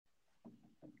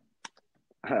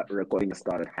Recording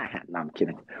started. No, I'm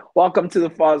kidding. Welcome to the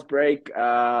fast break.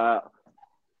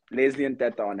 Leslie and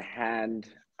Teta on hand.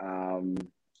 Um,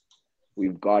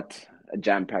 we've got a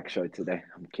jam-packed show today.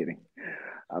 I'm kidding.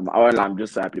 I'm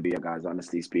just so happy to be here, guys.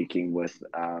 Honestly speaking, with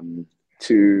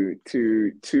two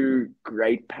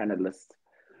great panelists.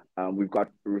 We've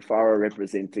got Rufaro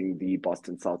representing the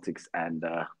Boston Celtics and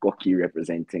Goki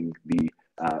representing the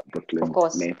Brooklyn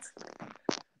Nets.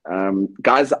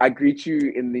 Guys, I greet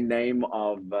you in the name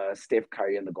of Steph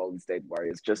Curry and the Golden State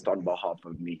Warriors, just on behalf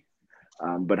of me.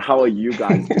 But how are you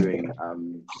guys doing?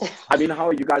 How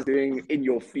are you guys doing in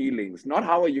your feelings? Not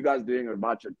how are you guys doing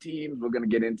about your teams. We're going to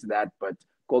get into that. But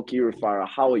Koki, Rufaro,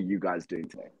 how are you guys doing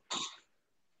today?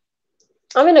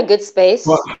 I'm in a good space,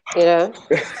 you know.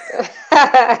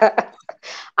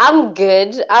 I'm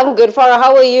good. Farah,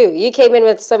 how are you? You came in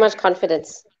with so much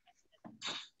confidence.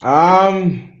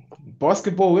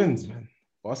 Basketball wins, man.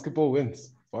 Basketball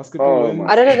wins. Wins.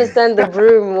 I don't understand the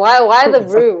broom. Why the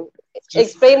broom?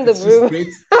 Explain the broom.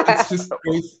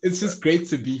 It's just great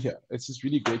to be here. It's just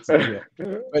really great to be here.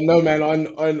 But no, man,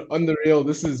 on the real,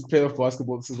 this is playoff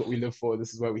basketball. This is what we live for.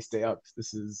 This is why we stay up.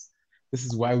 This is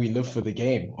why we live for the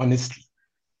game, honestly.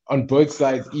 On both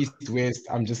sides, East, West,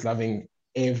 I'm just loving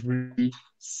every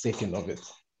second of it.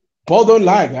 Ball don't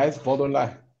lie, guys. Ball don't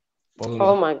lie.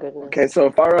 Oh my goodness. Okay, so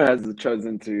Faro has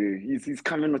chosen to he's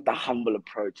coming with the humble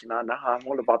approach. I'm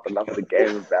all about the love of the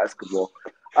game of basketball.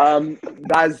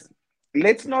 Guys,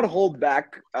 let's not hold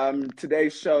back.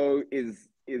 Today's show is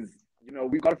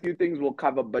we've got a few things we'll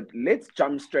cover, but let's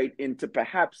jump straight into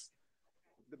perhaps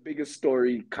the biggest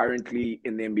story currently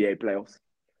in the NBA playoffs.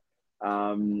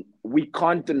 We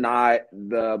can't deny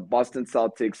the Boston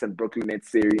Celtics and Brooklyn Nets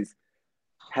series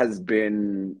has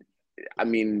been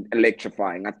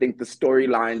electrifying. I think the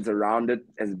storylines around it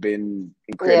has been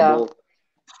incredible. Yeah.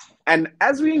 And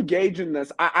as we engage in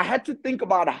this, I had to think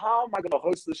about how am I going to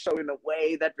host the show in a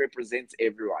way that represents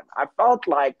everyone. I felt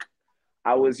like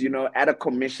I was, at a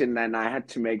commission and I had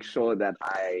to make sure that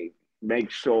I make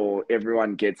sure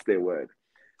everyone gets their word.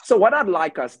 So what I'd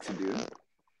like us to do,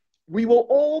 we will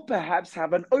all perhaps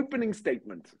have an opening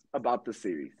statement about the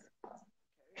series.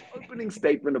 Opening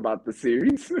statement about the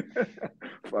series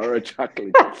for a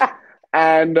chuckling,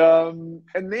 and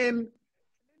then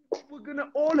we're gonna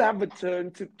all have a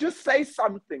turn to just say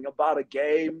something about a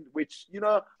game, which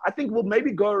I think we'll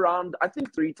maybe go around. I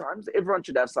think 3 times. Everyone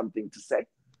should have something to say,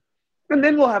 and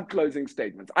then we'll have closing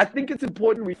statements. I think it's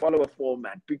important we follow a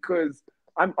format because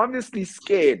I'm obviously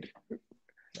scared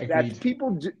that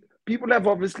people have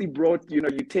obviously brought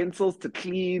utensils to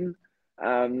clean.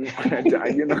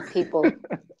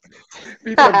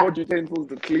 People have bought utensils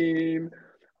to clean.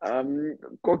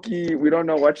 Koki, we don't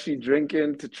know what she's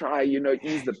drinking to try,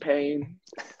 ease the pain.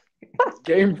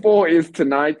 Game 4 is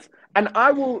tonight. And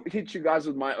I will hit you guys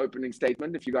with my opening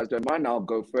statement. If you guys don't mind, I'll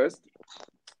go first.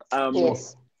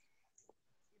 Yes.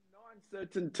 In no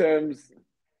uncertain terms,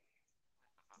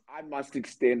 I must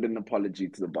extend an apology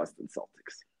to the Boston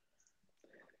Celtics.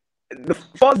 The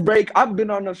fast break, I've been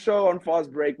on a show on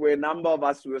fast break where a number of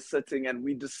us were sitting and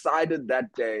we decided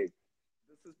that day,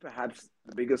 this is perhaps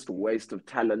the biggest waste of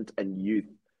talent and youth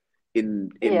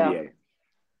in NBA.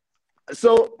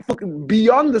 So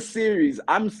beyond the series,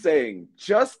 I'm saying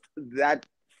just that,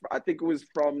 I think it was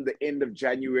from the end of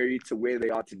January to where they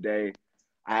are today,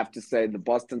 I have to say the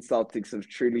Boston Celtics have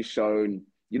truly shown,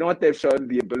 they've shown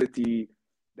the ability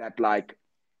that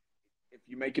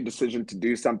you make a decision to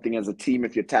do something as a team,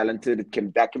 if you're talented,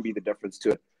 that can be the difference to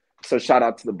it. So shout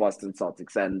out to the Boston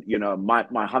Celtics. And,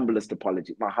 my humblest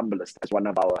apology, as one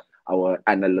of our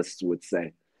analysts would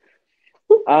say.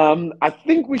 I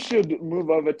think we should move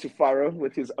over to Faro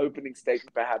with his opening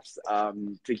statement, perhaps,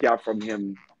 to hear from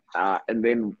him. And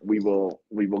then we will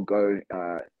go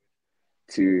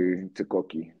to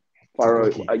Koki. Faro,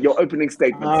 your opening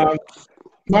statement.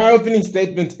 My opening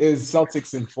statement is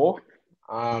Celtics in 4.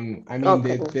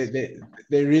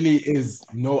 There really is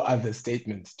no other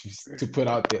statement to put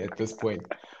out there at this point.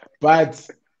 But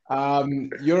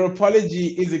your apology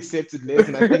is accepted, Les,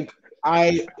 and I think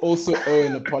I also owe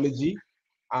an apology.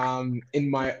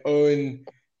 In my own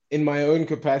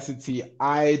capacity,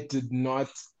 I did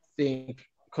not think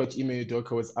Coach Ime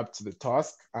Udoka was up to the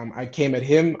task. I came at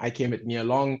him, I came at Nia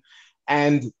Long,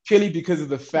 and purely because of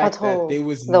the fact that there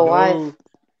was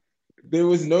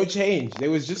no change. There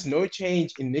was just no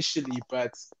change initially,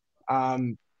 but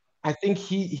I think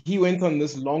he went on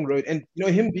this long road, and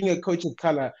him being a coach of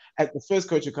color, at the first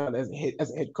coach of color as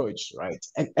a head coach, right?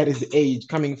 And at his age,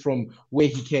 coming from where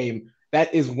he came,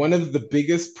 that is one of the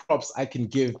biggest props I can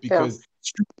give because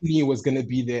scrutiny was going to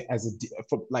be there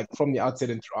from the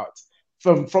outset and throughout,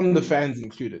 from the fans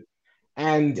included.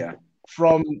 And Yeah.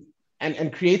 from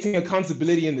and creating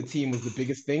accountability in the team was the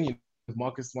biggest thing. You know,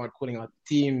 Marcus Smart calling out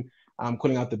the team,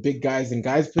 calling out the big guys, and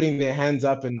guys putting their hands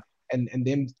up and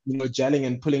them, you know, gelling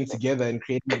and pulling together and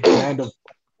creating a brand of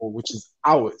basketball, which is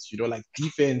ours. You know, like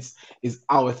defense is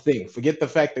our thing. Forget the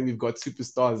fact that we've got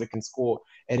superstars that can score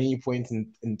at any point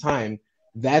in time.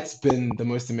 That's been the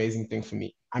most amazing thing for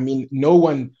me. I mean, no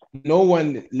one,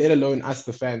 let alone us,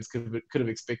 the fans, could have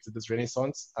expected this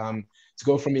renaissance. To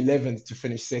go from 11th to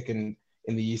finish second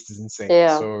in the East is insane.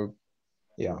 Yeah. So,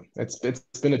 yeah, it's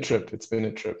been a trip. It's been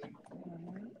a trip.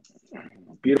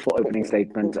 Beautiful opening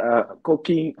statement.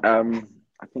 Koki,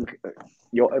 I think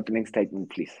your opening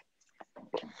statement, please.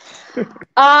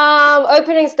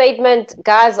 Opening statement,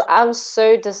 guys. I'm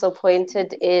so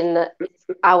disappointed in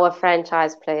our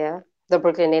franchise player, the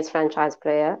Brooklyn Nets franchise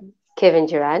player, Kevin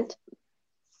Durant.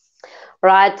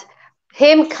 Right,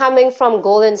 him coming from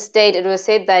Golden State, it was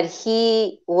said that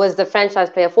he was the franchise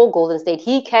player for Golden State.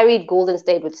 He carried Golden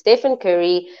State with Stephen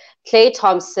Curry, Klay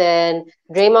Thompson,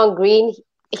 Draymond Green.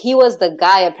 He was the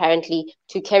guy apparently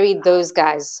to carry those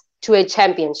guys to a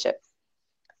championship,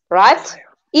 right?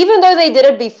 Even though they did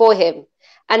it before him.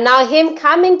 And now him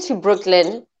coming to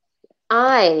Brooklyn,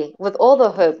 with all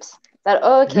the hopes that,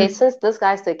 okay, since this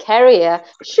guy's the carrier,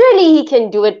 surely he can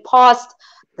do it past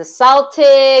the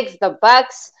Celtics, the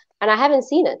Bucks, and I haven't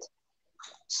seen it.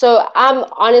 So I'm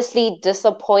honestly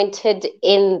disappointed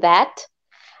in that.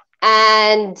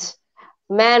 And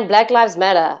man, Black Lives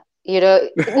Matter, you know,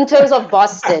 in terms of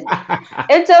Boston.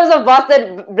 In terms of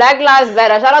Boston, Black Lives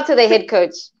Matter. Shout out to the head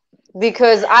coach.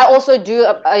 Because I also do,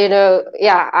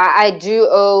 I do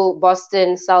owe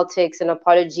Boston Celtics an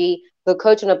apology, the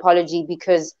coach an apology,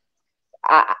 because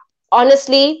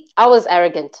honestly, I was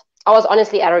arrogant. I was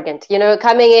honestly arrogant. You know,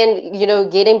 coming in, you know,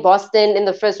 getting Boston in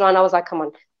the first round, I was like, come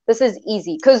on, this is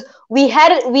easy. Because we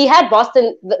had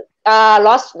Boston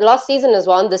last season as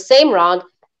well in the same round,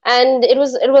 and it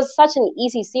was such an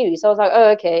easy series. So I was like,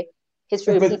 oh, okay,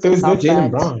 history repeats But there was no itself.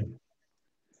 Jaylen Brown.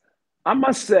 I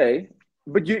must say,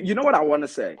 but you know what I want to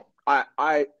say?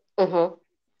 The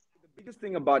biggest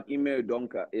thing about Ime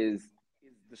Udoka is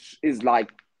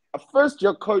like a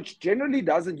first-year coach generally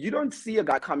doesn't. You don't see a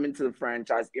guy come into the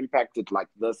franchise impacted like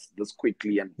this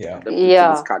quickly and lift into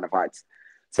this kind of heights.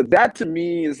 So that to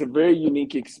me is a very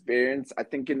unique experience. I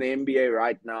think in the NBA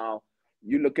right now,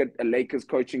 you look at a Lakers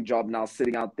coaching job now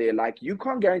sitting out there, like you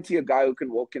can't guarantee a guy who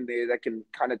can walk in there that can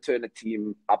kind of turn a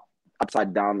team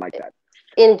upside down like that.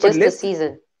 In just a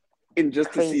season. In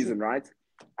just a season, right?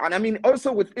 And I mean,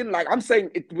 also within, like, I'm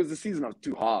saying it was a season of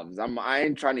two halves. I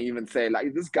ain't trying to even say,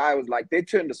 like, this guy was like, they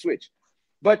turned the switch.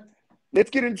 But let's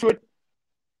get into it.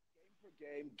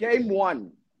 Game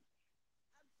one.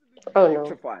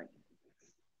 Electrifying.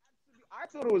 I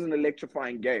thought it was an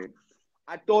electrifying game.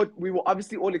 I thought we were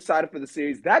obviously all excited for the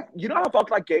series. That, you know how I felt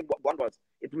like game one was?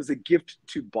 It was a gift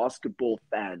to basketball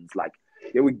fans. Like,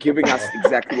 they were giving us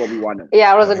exactly what we wanted.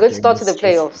 Yeah, it was a good start to the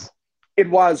playoffs. It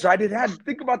was, right? It had,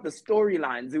 think about the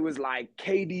storylines. It was like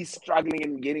KD struggling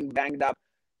and getting banged up.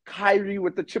 Kyrie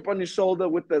with the chip on his shoulder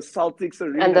with the Celtics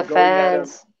arena and the going fans.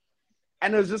 at him.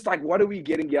 And it was just like, what are we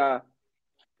getting here?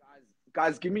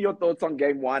 Guys, give me your thoughts on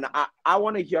game one. I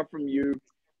want to hear from you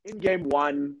in game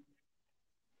one.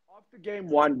 After game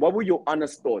one, what were your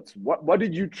honest thoughts? What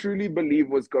did you truly believe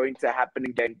was going to happen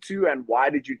in game two? And why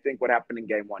did you think what happened in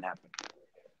game one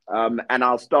happened? And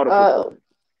I'll start off with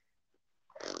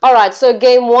all right, so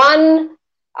game one,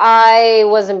 I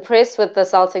was impressed with the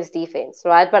Celtics defense,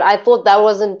 right? But I thought that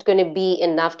wasn't going to be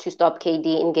enough to stop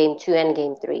KD in game two and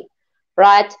game three,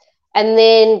 right? And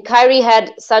then Kyrie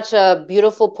had such a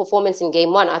beautiful performance in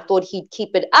game one. I thought he'd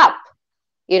keep it up,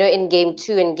 you know, in game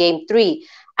two and game three.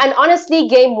 And honestly,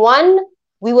 game one,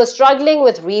 we were struggling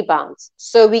with rebounds.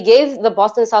 So we gave the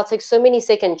Boston Celtics so many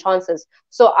second chances.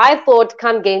 So I thought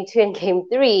come game two and game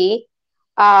three,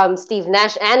 Steve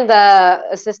Nash and the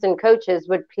assistant coaches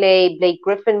would play Blake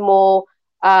Griffin more,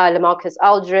 LaMarcus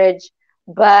Aldridge.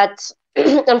 But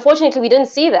unfortunately, we didn't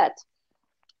see that.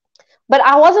 But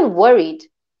I wasn't worried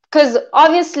because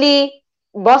obviously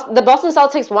the Boston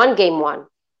Celtics won game one,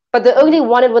 but they only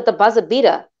won it with the buzzer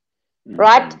beater,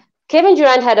 right? Kevin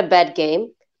Durant had a bad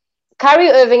game.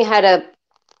 Kyrie Irving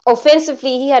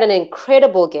offensively, he had an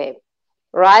incredible game,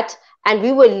 right? And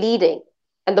we were leading.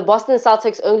 And the Boston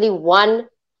Celtics only won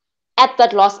at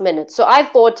that last minute. So I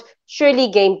thought surely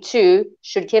game two,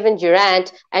 should Kevin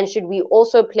Durant and should we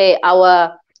also play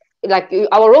our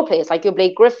role players, like your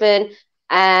Blake Griffin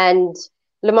and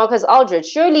LaMarcus Aldridge.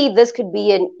 Surely this could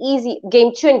be an easy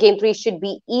game two and game three should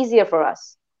be easier for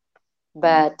us.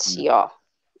 But yeah.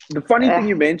 The funny thing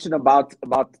you mentioned about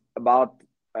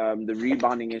the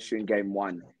rebounding issue in game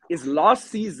one is last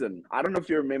season, I don't know if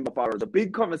you remember, Faro, the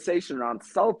big conversation around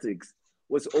Celtics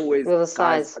was always, With the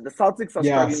guys, size. the Celtics are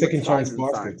Yeah, struggling with second size chance and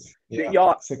size. baskets. They Yeah,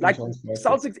 are, second like, chance baskets.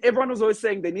 Celtics, everyone was always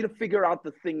saying they need to figure out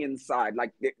the thing inside.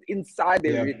 Like, inside,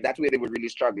 that's where they were really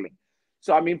struggling.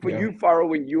 So, I mean, for you, Faro,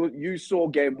 when you saw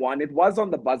game one, it was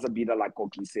on the buzzer beater, like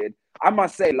Koki said. I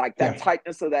must say, like, that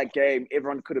tightness of that game,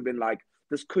 everyone could have been like,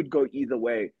 this could go either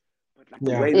way. But like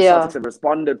the way the Celtics have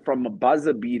responded from a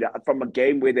buzzer beater, from a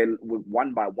game where they were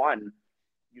 1-1,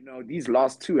 you know, these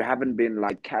last two haven't been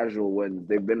like casual wins.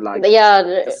 They've been like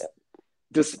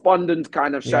despondent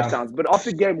kind of shutdowns. But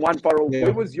after game one, Faro,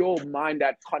 where was your mind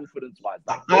at confidence-wise?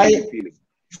 Like, what were you feeling?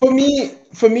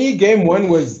 For me, game one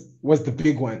was the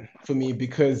big one for me,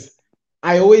 because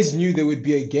I always knew there would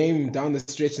be a game down the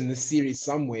stretch in this series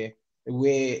somewhere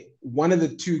where one of the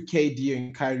two, KD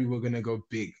and Kyrie, were going to go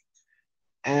big.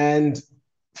 And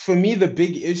for me, the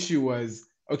big issue was,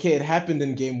 okay, it happened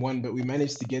in game one, but we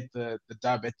managed to get the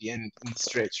dub at the end in the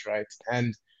stretch, right?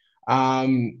 And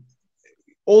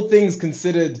all things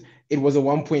considered, it was a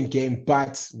 1-point game,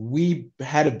 but we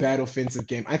had a bad offensive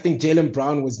game. I think Jaylen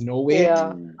Brown was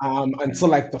nowhere until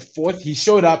like the fourth. He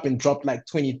showed up and dropped like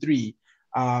 23.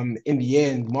 In the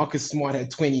end, Marcus Smart had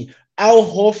 20. Al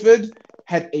Horford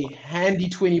had a handy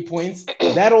 20 points.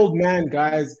 That old man,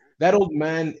 guys, that old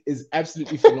man is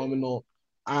absolutely phenomenal.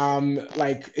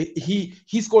 Like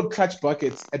he scored clutch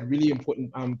buckets at really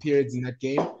important periods in that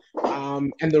game.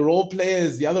 And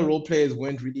the other role players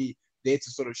weren't really there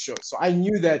to sort of show. So I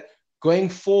knew that going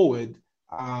forward,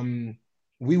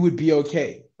 we would be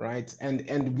okay, right?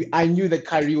 And I knew that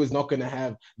Kyrie was not going to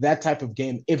have that type of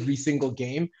game every single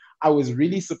game. I was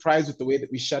really surprised with the way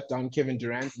that we shut down Kevin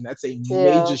Durant, and that's a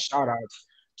major shout out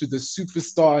to the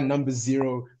superstar number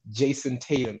 0, Jason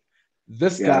Tatum.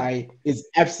 This guy is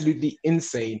absolutely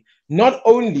insane. Not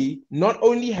only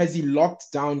has he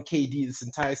locked down KD this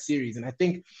entire series, and I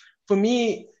think for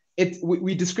me,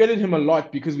 we discredit him a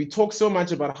lot because we talk so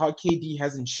much about how KD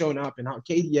hasn't shown up and how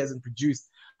KD hasn't produced,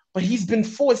 but he's been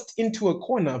forced into a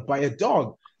corner by a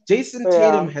dog. Jason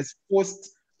Tatum has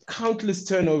forced countless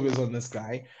turnovers on this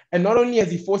guy, and not only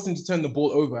has he forced him to turn the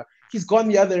ball over, he's gone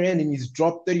the other end and he's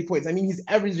dropped 30 points. I mean, he's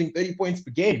averaging 30 points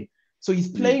per game. So he's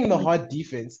playing the hard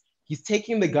defense. He's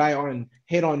taking the guy on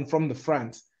head on from the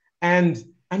front. And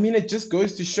I mean, it just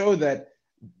goes to show that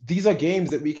these are games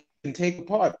that we can take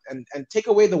apart and take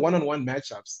away the one-on-one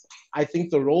matchups. I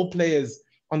think the role players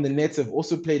on the Nets have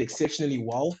also played exceptionally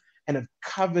well and have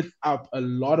covered up a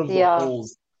lot of the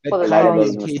holes that Kyrie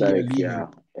and KD are leaving.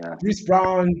 Bruce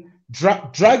Brown,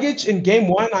 Dragic in game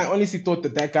one, I honestly thought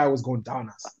that guy was going down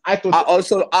us. I thought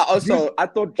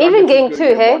Dragic even game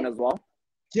two, hey? As well.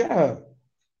 Yeah.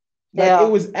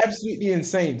 It was absolutely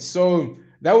insane. So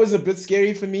that was a bit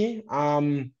scary for me.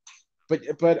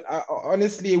 But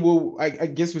honestly, I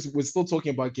guess we're still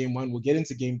talking about game one. We'll get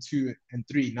into game 2 and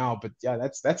 3 now. But yeah,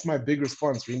 that's my big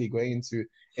response really going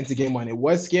into game one. It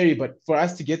was scary, but for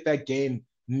us to get that game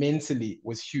mentally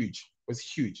was huge,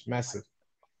 massive.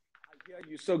 I hear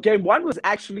you. So game one was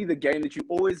actually the game that you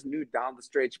always knew down the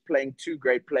stretch, playing two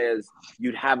great players,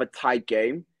 you'd have a tight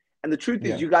game. And the truth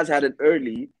is, you guys had it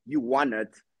early, you won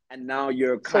it. And now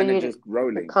you're kind of just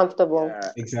rolling. Comfortable.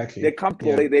 Exactly. They're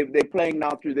comfortable. Yeah. They're playing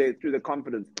now through the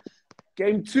confidence.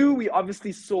 Game 2, we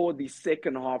obviously saw the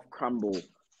second half crumble.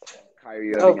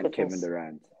 Kyrie Irving and Kevin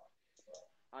Durant.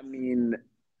 I mean,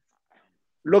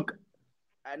 look,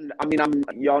 and I mean,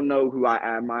 y'all know who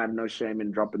I am. I have no shame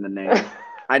in dropping the name.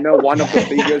 I know one of the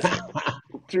biggest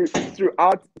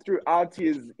throughout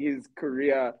his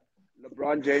career.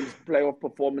 LeBron James' playoff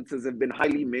performances have been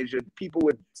highly measured. People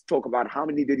would talk about how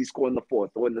many did he score in the fourth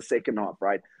or in the second half,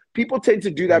 right? People tend to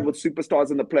do that with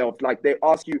superstars in the playoffs. Like, they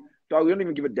ask you, dog, we don't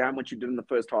even give a damn what you did in the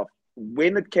first half.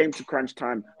 When it came to crunch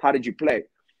time, how did you play?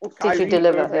 Did you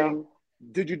deliver?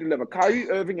 Did you deliver? Kyrie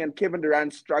Irving and Kevin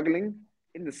Durant struggling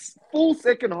in the full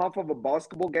second half of a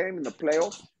basketball game in the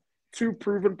playoffs. 2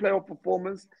 proven playoff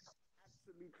performers.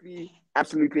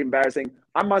 Absolutely embarrassing.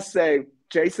 I must say,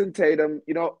 Jason Tatum,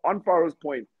 you know, on Faro's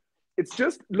point, it's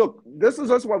just, look, this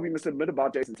is also what we must admit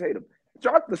about Jason Tatum.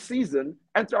 Throughout the season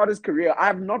and throughout his career, I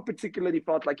have not particularly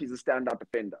felt like he's a standout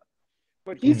defender.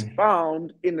 But he's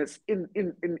found in a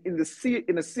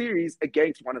series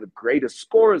against one of the greatest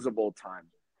scorers of all time,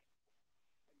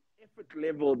 effort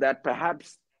level that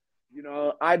perhaps, you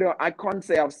know, I can't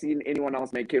say I've seen anyone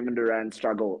else make Kevin Durant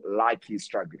struggle like he's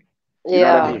struggling. You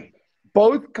know what I mean?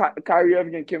 Both Kyrie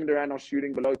Irving and Kevin Durant are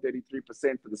shooting below 33%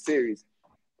 for the series.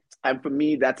 And for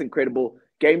me, that's incredible.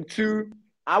 Game 2,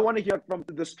 I want to hear from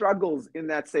the struggles in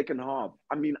that second half.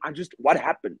 I mean, what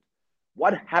happened?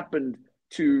 What happened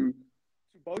to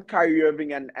both Kyrie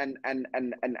Irving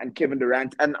and Kevin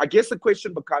Durant. And I guess the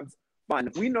question becomes, fine,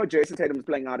 if we know Jason Tatum's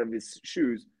playing out of his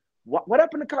shoes, what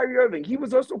happened to Kyrie Irving? He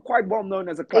was also quite well known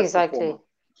as a clutch performer.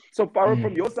 So Faro,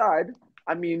 from your side,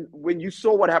 I mean, when you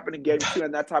saw what happened in Game 2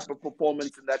 and that type of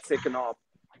performance in that second half,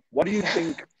 what do you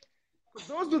think?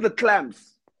 Those were the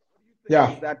clamps.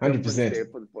 Yeah, that 100%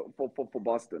 for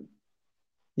Boston.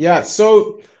 Yeah,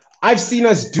 so I've seen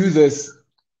us do this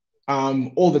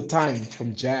all the time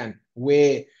from Jan,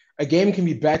 where a game can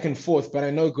be back and forth, but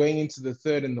I know going into the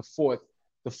third and the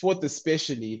fourth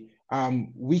especially,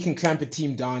 we can clamp a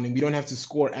team down and we don't have to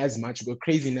score as much, go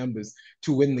crazy numbers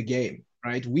to win the game,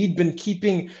 right? We'd been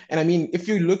keeping, and I mean, if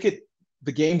you look at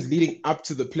the games leading up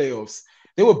to the playoffs,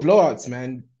 they were blowouts,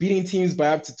 man, beating teams by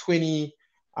up to 20.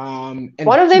 And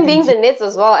one of them being the Nets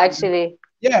as well, actually.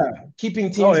 Yeah, keeping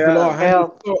teams below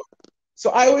 100. So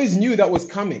I always knew that was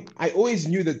coming. I always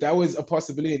knew that was a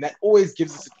possibility, and that always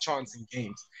gives us a chance in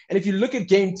games. And if you look at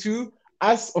Game 2,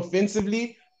 us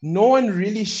offensively, no one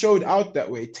really showed out that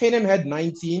way. Tatum had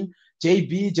 19,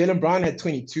 Jaylen Brown had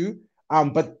 22.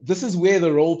 But this is where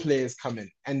the role players come in.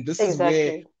 And this is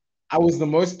where I was the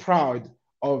most proud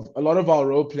of a lot of our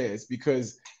role players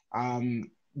because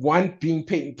one being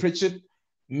Peyton Pritchard,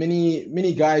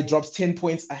 mini guy drops 10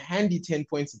 points, a handy 10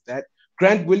 points at that.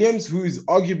 Grant Williams, who's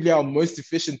arguably our most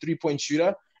efficient three-point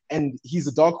shooter, and he's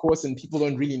a dark horse and people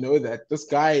don't really know that. This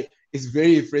guy is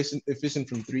very efficient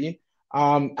from three.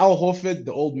 Al Horford,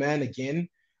 the old man again.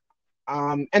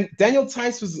 And Daniel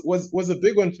Tice was a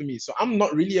big one for me. So I'm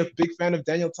not really a big fan of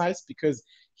Daniel Tice because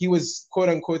he was quote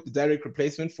unquote the direct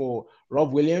replacement for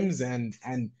Rob Williams. And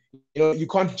you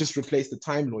can't just replace the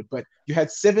Time Lord, but you had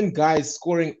 7 guys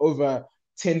scoring over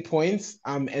 10 points,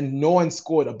 and no one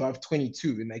scored above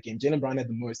 22 in that game. Jaylen Brown had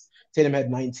the most, Tatum had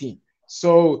 19.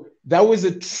 So that was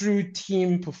a true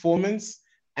team performance,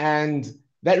 and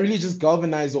that really just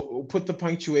galvanized or put the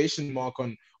punctuation mark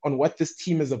on what this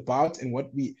team is about and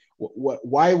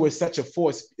why we're such a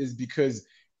force is because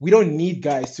we don't need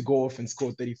guys to go off and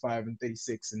score 35 and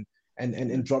 36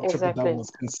 and drop triple doubles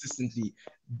consistently.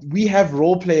 We have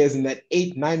role players in that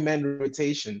 8-9 man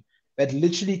rotation that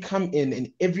literally come in and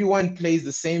everyone plays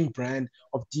the same brand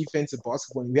of defensive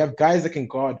basketball. We have guys that can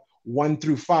guard 1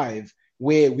 through 5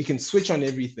 where we can switch on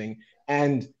everything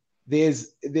and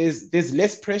there's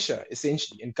less pressure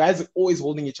essentially. And guys are always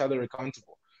holding each other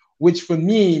accountable, which for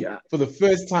me, for the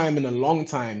first time in a long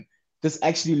time, this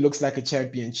actually looks like a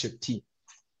championship team.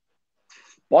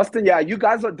 Boston, you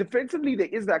guys are defensively. There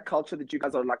is that culture that you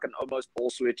guys are like an almost all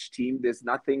switch team. There's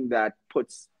nothing that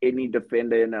puts any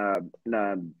defender in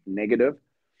a negative.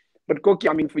 But Koki,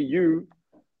 I mean, for you,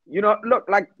 look,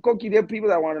 like Koki, there are people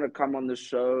that wanted to come on the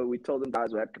show. We told them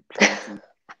guys we had capacity.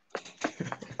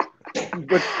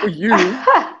 But for you,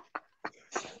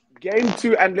 Game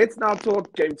 2, and let's now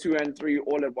talk Game 2 and 3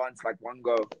 all at once, like one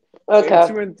go. Okay. Game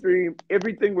 2 and 3,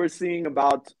 everything we're seeing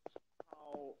about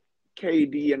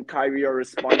KD and Kyrie are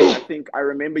responding. I think I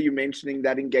remember you mentioning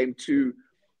that in Game 2,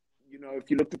 if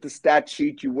you looked at the stat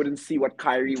sheet, you wouldn't see what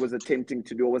Kyrie was attempting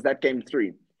to do. Or was that Game 3?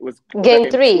 It was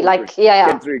Game 3, like,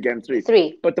 yeah. Game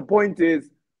 3. But the point is,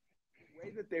 the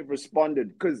way that they've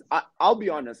responded, because I'll be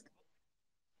honest,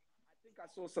 I think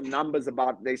I saw some numbers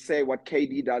about, they say what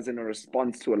KD does in a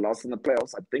response to a loss in the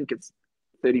playoffs. I think it's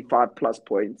 35 plus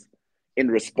points in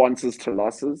responses to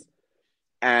losses.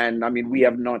 And I mean, we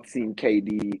have not seen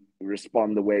KD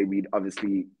respond the way we'd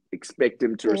obviously expect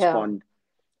him to respond.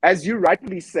 As you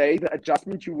rightly say, the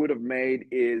adjustment you would have made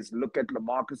is look at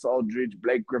LaMarcus Aldridge,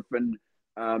 Blake Griffin,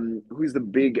 who's the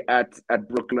big at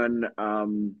Brooklyn.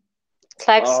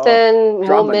 Claxton,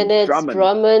 more minutes,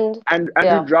 Drummond. And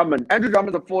Andrew Drummond. Andrew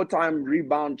Drummond's a 4-time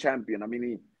rebound champion. I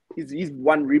mean, he's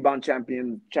won rebound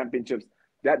championships.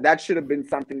 That should have been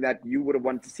something that you would have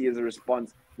wanted to see as a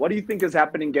response. What do you think has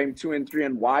happened in Game 2 and 3,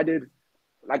 and why did,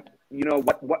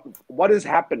 what has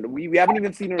happened? We haven't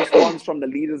even seen a response from the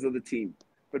leaders of the team.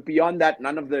 But beyond that,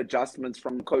 none of the adjustments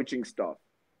from coaching staff.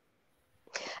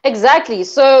 Exactly.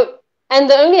 So, and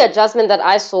the only adjustment that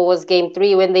I saw was Game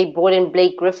 3 when they brought in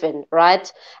Blake Griffin,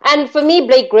 right? And for me,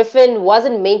 Blake Griffin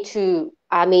wasn't meant to,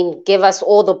 give us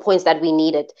all the points that we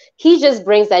needed. He just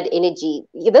brings that energy.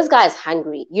 This guy is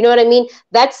hungry. You know what I mean?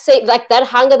 That's like that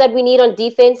hunger that we need on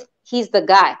defense. He's the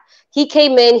guy. He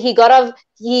came in, he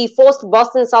forced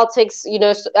Boston Celtics,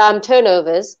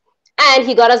 turnovers, and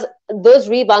he got us those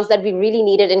rebounds that we really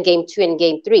needed in Game 2 and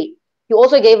Game 3. He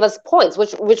also gave us points,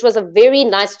 which was a very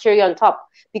nice cherry on top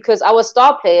because our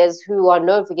star players who are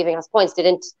known for giving us points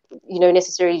didn't,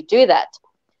 necessarily do that.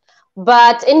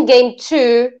 But in Game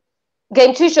 2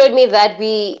 showed me that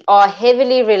we are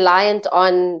heavily reliant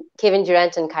on Kevin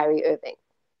Durant and Kyrie Irving,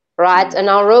 right? And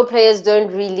our role players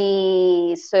don't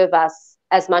really serve us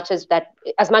as much as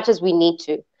we need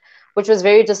to, which was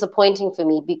very disappointing for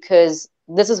me because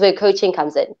this is where coaching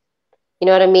comes in. You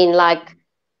know what I mean? Like,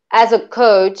 as a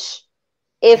coach,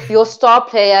 if your star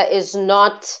player is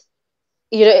not,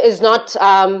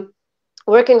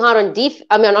 working hard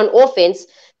on offense,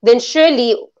 then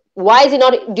surely why is he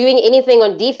not doing anything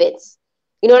on defense?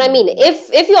 You know what I mean?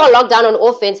 If you are locked down on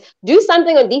offense, do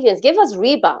something on defense. Give us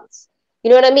rebounds. You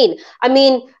know what I mean?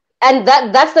 And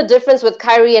that's the difference with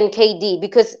Kyrie and KD,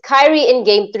 because Kyrie in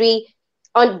game 3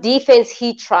 on defense,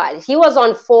 he tried. He was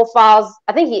on 4 fouls.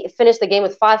 I think he finished the game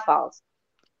with 5 fouls,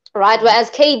 right? Whereas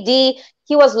KD,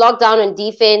 he was locked down on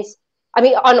defense.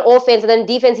 On offense, and then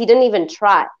defense, he didn't even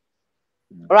try.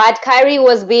 Right? Kyrie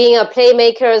was being a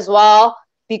playmaker as well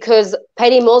because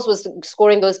Patty Mills was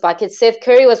scoring those buckets. Seth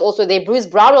Curry was also there. Bruce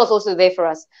Brown was also there for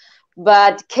us.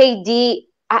 But KD,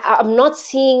 I'm not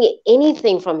seeing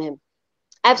anything from him.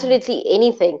 Absolutely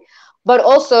anything. But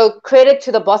also credit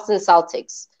to the Boston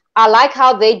Celtics. I like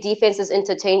how their defense is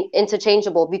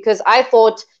interchangeable, because I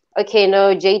thought, okay,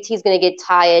 no, JT's going to get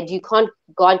tired. You can't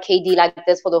guard KD like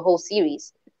this for the whole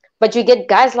series. But you get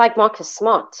guys like Marcus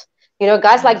Smart,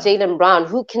 guys like Jaylen Brown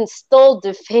who can still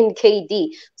defend KD.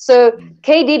 So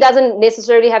KD doesn't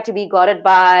necessarily have to be guarded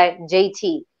by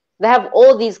JT. They have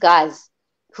all these guys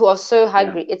who are so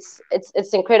hungry. Yeah.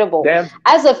 It's incredible. Damn.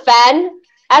 As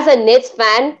a Nets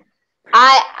fan,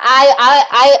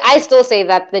 I still say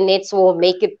that the Nets will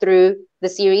make it through the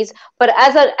series. But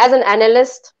as an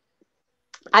analyst,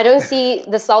 I don't see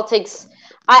the Celtics.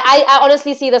 I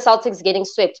honestly see the Celtics getting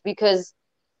swept, because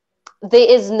there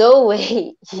is no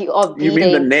way you are beating. You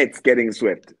mean the Nets getting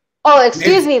swept? Oh,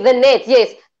 excuse me, the Nets.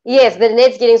 Yes, the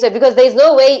Nets getting swept, because there's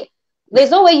no way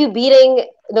you beating.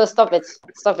 No, stop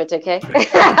it, okay?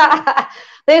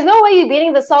 There's no way you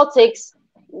beating the Celtics.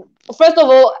 First of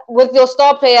all, with your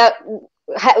star player,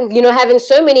 having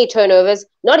so many turnovers,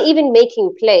 not even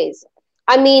making plays.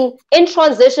 In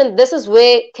transition, this is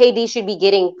where KD should be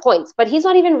getting points, but he's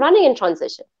not even running in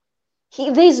transition.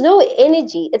 There's no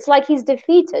energy. It's like he's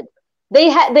defeated.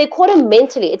 They caught him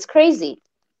mentally. It's crazy.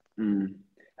 And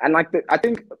I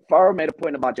think Farah made a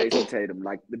point about Jason Tatum.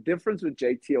 Like, the difference with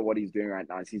JT or what he's doing right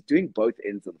now is he's doing both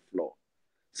ends of the floor.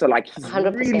 So like, he's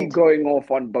 100%. Really going off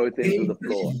on both ends of the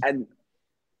floor.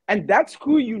 And that's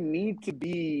who you need to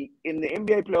be in the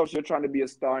NBA playoffs. You're trying to be a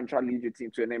star and trying to lead your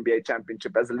team to an NBA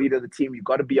championship. As a leader of the team, you've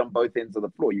got to be on both ends of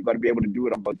the floor. You've got to be able to do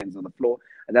it on both ends of the floor.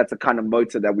 And that's the kind of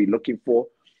motor that we're looking for.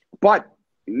 But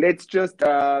let's just,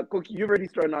 Cookie, you've already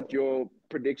thrown out your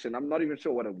prediction. I'm not even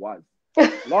sure what it was.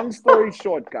 Long story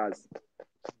short, guys,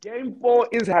 Game 4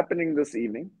 is happening this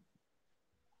evening.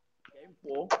 Game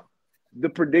 4. The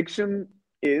prediction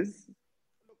is...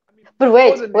 But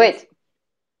wait.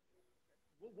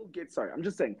 We'll get, sorry, I'm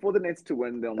just saying, for the Nets to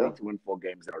win, they'll need to win 4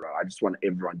 games in a row. I just want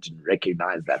everyone to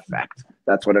recognize that fact.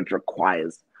 That's what it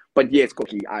requires. But yes,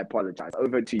 Cookie, I apologize.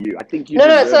 Over to you. I think you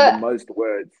deserve the most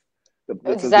words.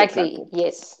 Exactly,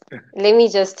 yes. Let me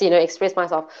just, express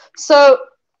myself. So,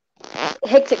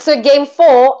 hectic. So, Game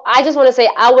 4, I just want to say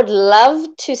I would love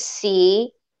to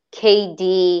see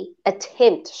KD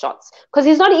attempt shots, because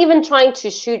he's not even trying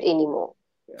to shoot anymore.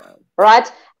 Yeah.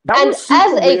 Right? And as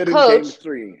a coach... Game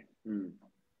 3.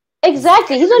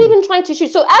 Exactly. He's not even trying to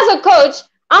shoot. So, as a coach,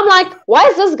 I'm like, why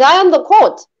is this guy on the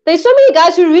court? There's so many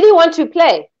guys who really want to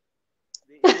play.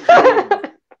 But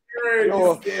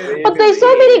there's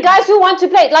so many guys who want to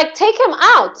play. Like, take him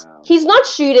out. He's not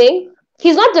shooting.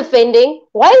 He's not defending.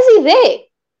 Why is he there?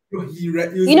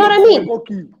 You know what I mean?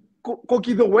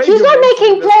 Cookie, the way he's not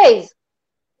making plays.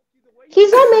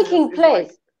 He's not making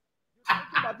plays.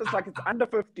 About this, like it's under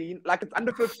 15, like it's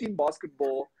under 15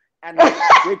 basketball, and like,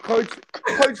 where coach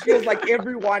feels like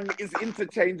everyone is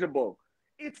interchangeable.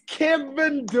 It's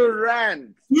Kevin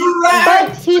Durant.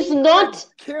 But he's not.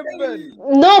 Kevin.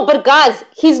 No, but guys,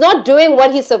 he's not doing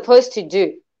what he's supposed to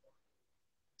do.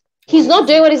 He's not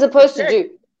doing what he's supposed to do.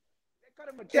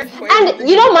 And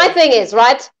you know my thing is,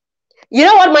 right? You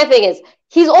know what my thing is?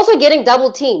 He's also getting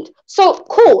double teamed. So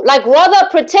cool. Like, rather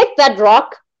protect that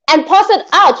rock and pass it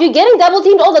out. You're getting double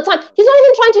teamed all the time. He's not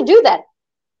even trying to do that.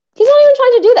 He's not even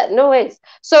trying to do that. No ways.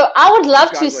 So I would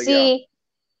love to see.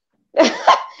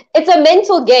 It's a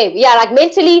mental game. Yeah, like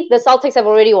mentally, the Celtics have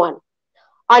already won.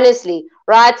 Honestly,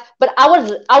 right? But I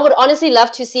would honestly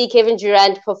love to see Kevin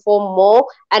Durant perform more,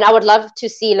 and I would love to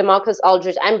see LaMarcus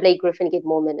Aldridge and Blake Griffin get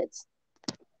more minutes.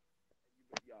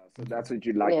 Yeah, so that's what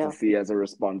you'd like to see as a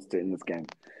response to in this game.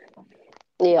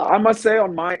 Yeah. I must say,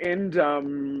 on my end,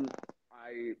 my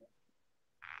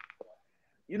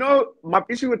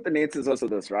issue with the Nets is also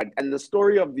this, right? And the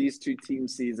story of these two team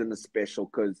season is special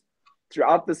because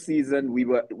throughout the season, we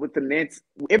were with the Nets.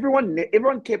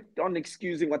 Everyone kept on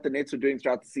excusing what the Nets were doing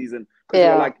throughout the season because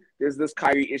we're like, there's this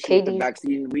Kyrie issue with the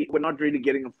vaccine. We're not really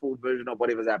getting a full version of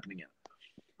whatever's happening here.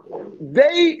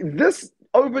 This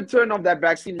overturn of that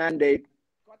vaccine mandate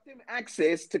got them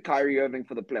access to Kyrie Irving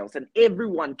for the playoffs, and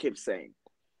everyone kept saying,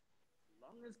 as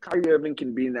long as Kyrie Irving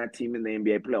can be in that team in the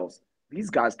NBA playoffs, these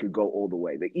guys could go all the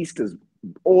way. The East is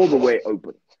all the way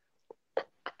open.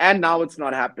 And now it's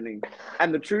not happening.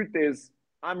 And the truth is,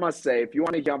 I must say, if you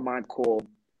want to hear my call,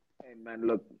 hey man,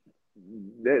 look,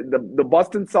 the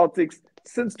Boston Celtics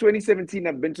since 2017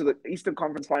 have been to the Eastern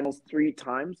Conference Finals 3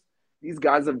 times. These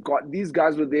guys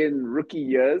were there in rookie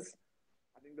years.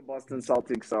 I think the Boston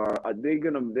Celtics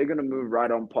they're gonna move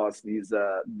right on past these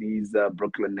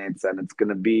Brooklyn Nets, and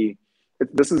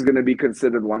this is gonna be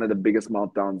considered one of the biggest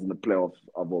meltdowns in the playoffs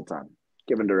of all time.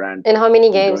 Kevin Durant. In how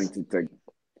many games? Going to take,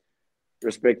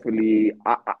 respectfully,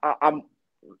 I'm.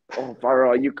 Oh,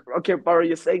 Faro, Faro,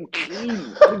 you're saying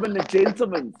clean, not even a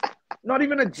gentleman. Not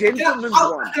even a gentleman's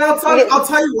one. I'll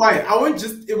tell you why.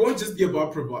 It won't just be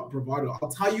about bravado.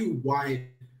 I'll tell you why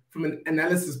from an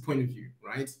analysis point of view,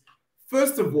 right?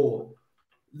 First of all,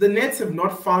 the Nets have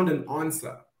not found an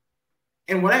answer.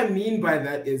 And what I mean by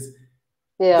that is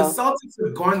the Celtics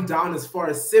have gone down as far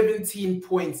as 17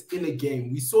 points in a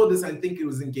game. We saw this, I think it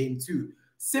was in game 2.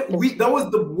 That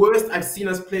was the worst I've seen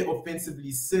us play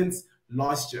offensively since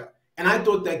last year. And I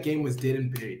thought that game was dead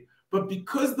and buried. But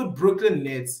because the Brooklyn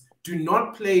Nets do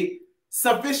not play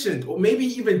sufficient or maybe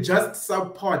even just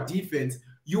subpar defense,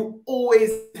 you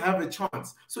always have a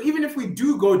chance. So even if we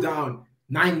do go down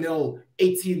 9-0,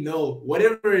 18-0,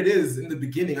 whatever it is in the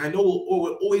beginning, I know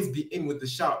we'll always be in with the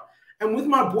shout. And with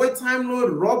my boy Time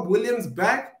Lord Rob Williams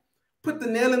back, put the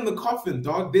nail in the coffin,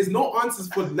 dog. There's no answers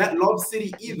for that Lob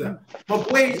City either. My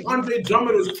boy Andre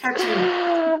Drummond was catching.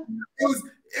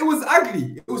 It was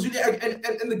ugly. It was really ugly.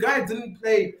 And the guy didn't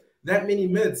play that many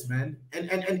minutes, man.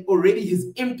 And already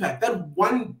his impact, that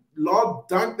one lob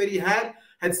dunk that he had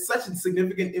such a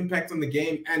significant impact on the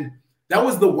game. And that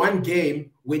was the one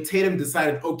game where Tatum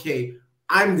decided, okay,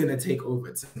 I'm going to take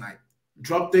over tonight.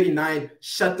 Drop 39,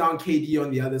 shut down KD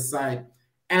on the other side.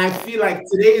 And I feel like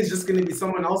today is just going to be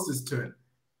someone else's turn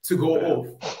to go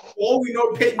off. All we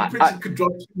know, Peyton Pritchard could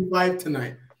drop 25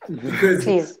 tonight. Because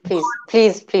please.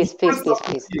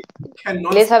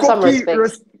 Let's have some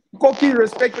respect. Koki,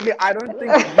 respectfully, I don't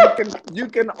think you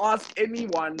can ask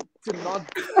anyone to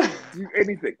not do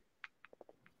anything.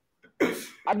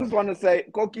 I just want to say,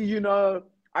 Koki,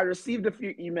 I received a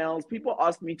few emails. People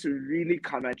asked me to really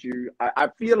come at you. I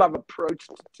feel I've approached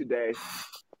today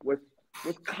with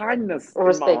kindness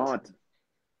in my heart,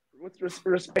 with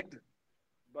respect.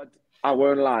 But I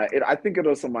won't lie. I think it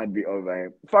also might be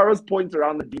over. Faro's point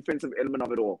around the defensive element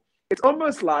of it all. It's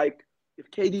almost like if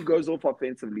KD goes off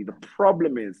offensively, the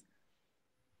problem is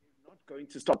he's not going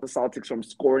to stop the Celtics from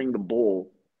scoring the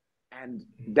ball. And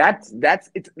that's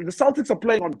it. The Celtics are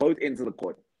playing on both ends of the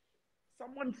court.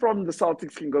 Someone from the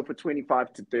Celtics can go for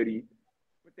 25 to 30,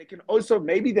 but they can also,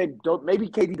 maybe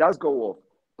KD does go off,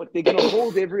 but they're going to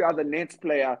hold every other Nets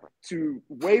player to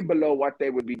way below what they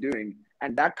would be doing.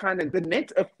 And that kind of, the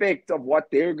net effect of what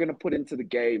they're going to put into the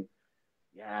game.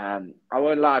 Yeah, I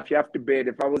won't lie. If you have to bet,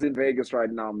 if I was in Vegas right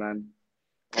now, man,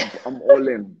 I'm all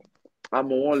in.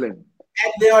 I'm all in.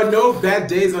 And there are no bad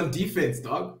days on defense,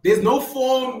 dog. There's no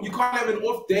form. You can't have an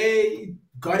off day,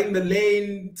 guarding the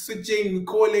lane, switching,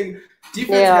 calling.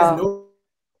 Defense has no.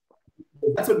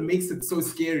 That's what makes it so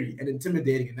scary and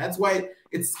intimidating. And that's why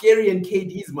it's scary in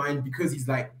KD's mind, because he's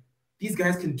like, these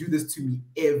guys can do this to me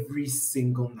every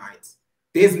single night.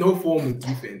 There's no form with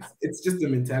defense. It's just a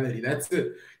mentality. That's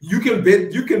it. You can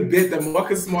bet that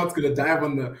Marcus Smart's gonna dive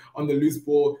on the loose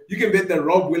ball. You can bet that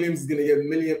Rob Williams is gonna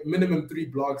get minimum 3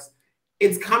 blocks.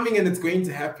 It's coming and it's going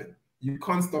to happen. You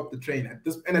can't stop the train at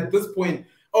this point.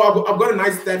 Oh, I've got a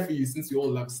nice stat for you since we all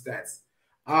love stats.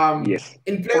 Yes.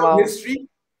 In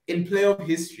playoff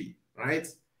history, right?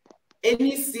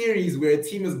 Any series where a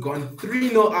team has gone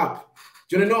 3-0 up,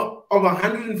 do you want to know, of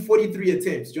 143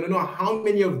 attempts, do you want to know how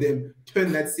many of them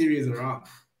turn that series around?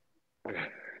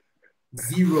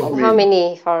 0. How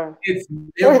many? It's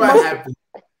never happened.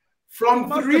 From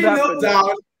 3-0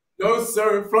 down, no,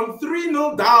 sir. From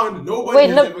 3-0 down, nobody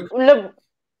has ever...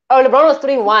 LeBron was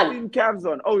 3-1. Cavs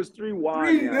on. Oh, it's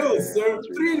 3-1. 3-0, sir.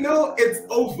 3-0, it's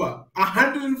over.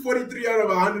 143 out of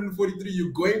 143,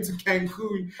 you're going to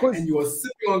Cancun and you are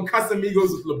sipping on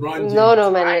Casamigos with LeBron James.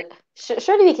 No, man.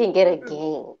 Surely we can get a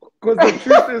game. Because the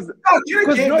truth is... get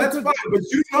a game, that's fine.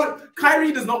 But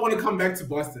Kyrie does not want to come back to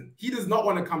Boston. He does not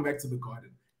want to come back to the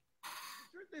Garden.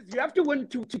 You have to win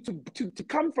to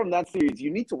come from that series.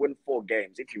 You need to win 4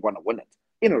 games if you want to win it.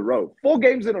 in a row. 4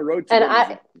 games in a row to And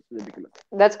them is ridiculous.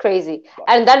 that's crazy.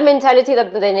 And that mentality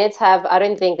that the Nets have, I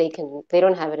don't think they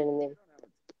don't have it in them.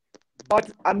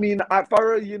 But I mean,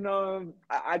 Farah,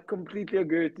 I completely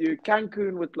agree with you.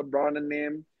 Cancun with LeBron and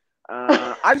them.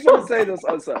 I just want to say this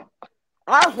also.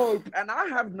 I hope, and I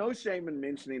have no shame in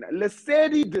mentioning that,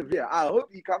 Lesedi Devere, I hope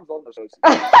he comes on the show soon.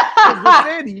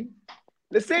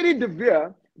 Lesedi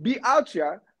Devere be out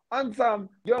here on some,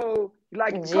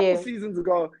 like a couple seasons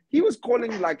ago, he was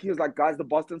calling, he was like, guys, the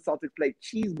Boston Celtics play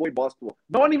cheese boy basketball.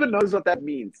 No one even knows what that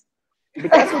means. But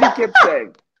that's what he kept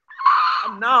saying.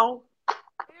 And now,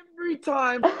 every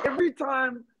time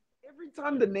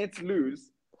the Nets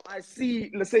lose, I see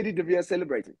Lesedi Devere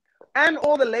celebrating. And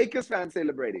all the Lakers fans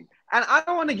celebrating. And I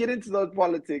don't want to get into those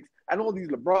politics and all these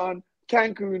LeBron,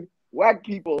 Cancun, whack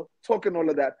people talking all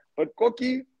of that. But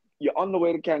Koki, you're on the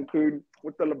way to Cancun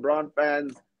with the LeBron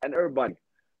fans and everybody.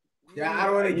 Yeah, I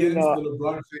don't want to get into the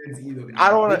LeBron fans either. I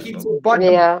don't want to.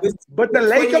 But the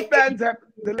Lakers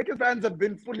fans have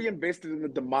been fully invested in the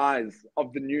demise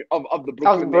of the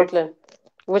Brooklyn,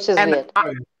 which is weird.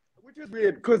 Which is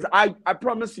weird because I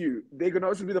promise you, they're gonna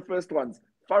also be the first ones.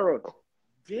 Faro.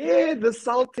 Yeah, the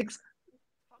Celtics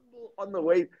tumble on the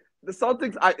way. The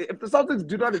Celtics, if the Celtics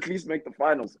do not at least make the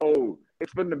finals,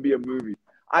 it's going to be a movie.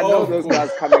 I know those guys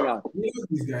coming out.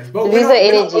 These guys. But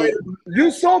energy.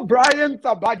 You saw Brian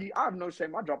Tabagi. I have no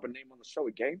shame. I drop a name on the show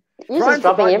again. You're just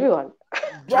dropping everyone.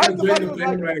 Brian Tabagi was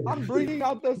like, I'm bringing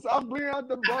out the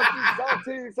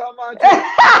Boston Celtics.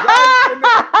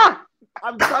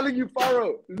 I'm telling you,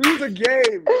 Faro, lose a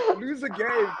game,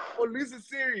 or lose a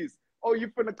series. Oh,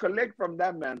 you're gonna collect from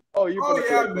that man.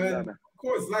 Man. Of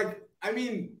course.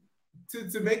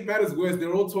 To make matters worse,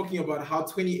 they're all talking about how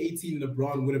 2018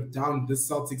 LeBron would have downed this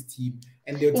Celtics team,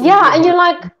 and they're talking and you're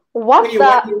like, what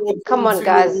the? Come on,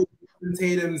 guys.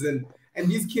 Tatums and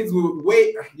these kids will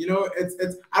wait.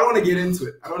 It's. I don't want to get into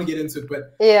it.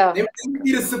 But they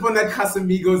need to sip on that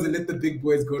Casamigos and let the big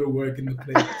boys go to work in the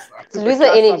playoffs. Loser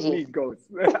energy.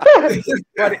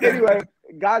 But anyway.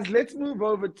 Guys, let's move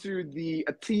over to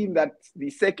a team that's the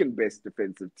second best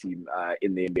defensive team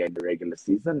in the NBA in the regular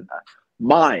season.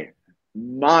 My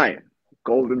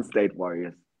Golden State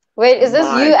Warriors. Wait, is this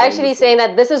you actually saying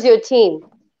that this is your team?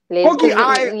 Okay,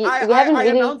 I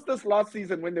announced this last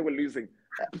season when they were losing.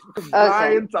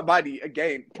 Brian Tabadi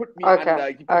again put me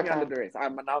under duress.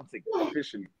 I'm announcing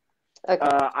officially.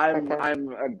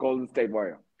 I'm a Golden State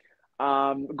Warrior.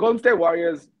 Golden State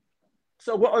Warriors.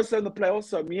 So we're also in the playoffs.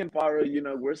 So me and Farah,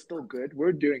 we're still good.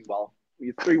 We're doing well.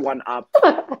 We're 3-1 up.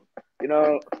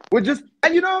 We're just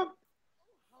how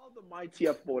the mighty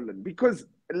have fallen, because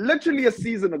literally a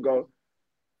season ago,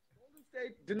 Golden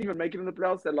State didn't even make it in the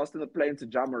playoffs. They lost in the play-in to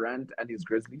Ja Morant and his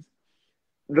Grizzlies.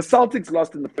 The Celtics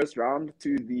lost in the first round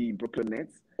to the Brooklyn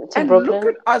Nets. Look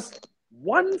at us,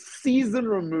 one season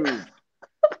removed.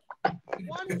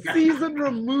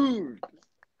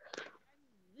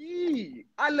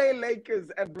 LA Lakers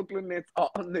and Brooklyn Nets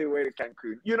are on their way to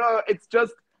Cancun. It's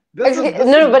just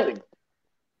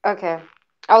okay.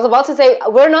 I was about to say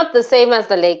we're not the same as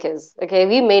the Lakers. Okay,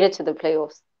 we made it to the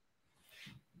playoffs.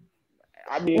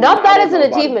 I mean, not that as an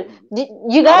achievement. Do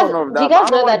you guys know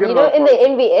that? In the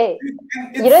NBA,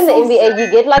 in the NBA, you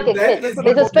get like a kit.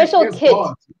 There's a special kit.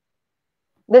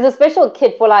 There's a special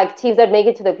kit for like teams that make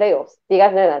it to the playoffs. Do you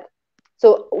guys know that?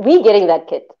 So we getting that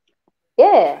kit.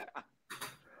 Yeah.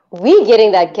 We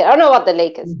getting that kit. I don't know about the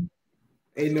Lakers.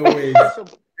 Ain't no way.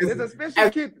 There's a special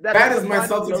kit that bad as my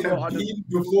Celtics have been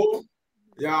before.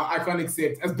 Yeah, I can't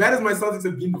accept. As bad as my Celtics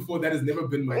have been before, that has never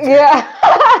been my team.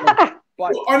 Yeah.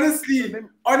 But honestly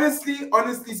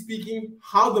speaking,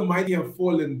 how the mighty have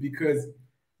fallen, because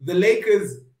the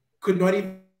Lakers could not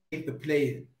even make the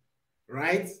play-in,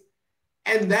 right?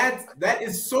 And that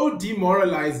is so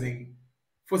demoralizing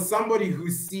for somebody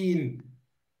who's seen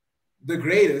the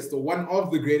greatest, or one of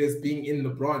the greatest, being in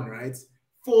LeBron, right?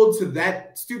 Stoop to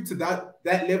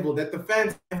that level that the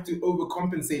fans have to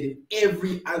overcompensate in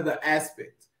every other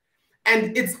aspect.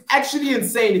 And it's actually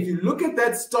insane. If you look at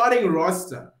that starting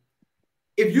roster,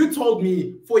 if you told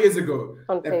me 4 years ago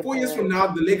that 4 years from now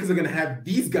the Lakers are going to have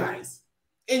these guys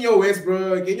in your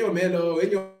Westbrook, in your Melo,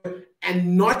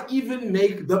 and not even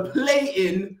make the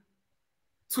play-in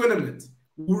tournament,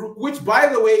 which, by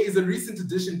the way, is a recent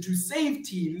addition to save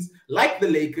teams like the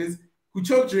Lakers, who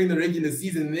choked during the regular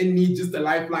season and then need just a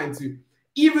lifeline to.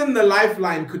 Even the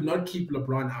lifeline could not keep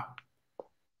LeBron out.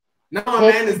 Now a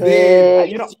man is there. I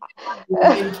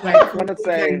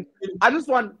just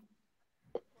want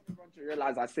everyone to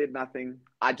realize I said nothing.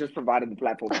 I just provided the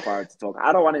platform for Farah to talk.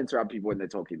 I don't want to interrupt people when they're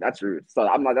talking. That's rude. So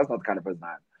that's not the kind of person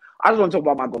I am. I just want to talk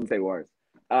about my Golden State Warriors.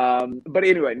 But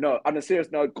anyway, no, on a serious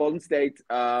note, Golden State,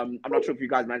 I'm not sure if you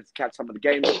guys managed to catch some of the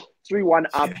games. 3-1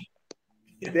 up.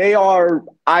 They are,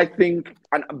 I think,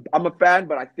 I'm a fan,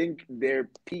 but I think they're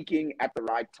peaking at the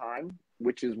right time,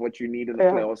 which is what you need in the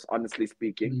playoffs, honestly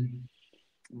speaking.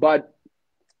 But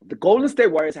the Golden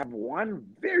State Warriors have one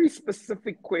very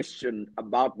specific question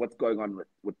about what's going on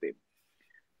with them.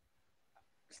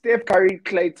 Steph Curry,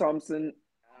 Klay Thompson,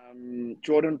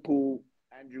 Jordan Poole,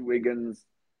 Andrew Wiggins,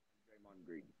 Draymond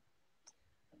Green.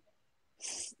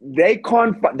 They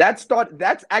can't.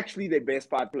 That's actually their best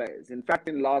 5 players. In fact,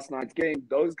 in last night's game,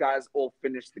 those guys all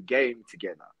finished the game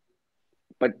together.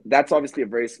 But that's obviously a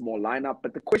very small lineup.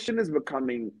 But the question is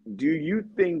becoming: do you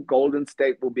think Golden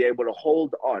State will be able to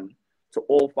hold on to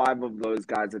all 5 of those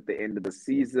guys at the end of the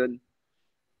season?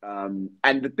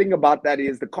 And the thing about that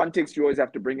is the context you always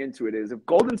have to bring into it is if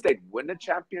Golden State win a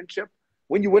championship,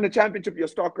 when you win a championship, your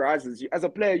stock rises. As a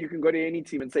player, you can go to any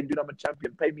team and say, dude, I'm a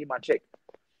champion, pay me my check.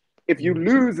 If you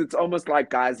lose, it's almost like,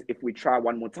 guys, if we try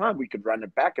one more time, we could run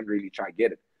it back and really try to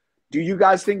get it. Do you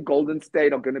guys think Golden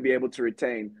State are going to be able to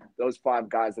retain those 5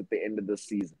 guys at the end of the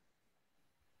season?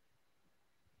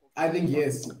 I think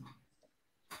yes.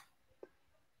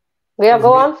 Yeah,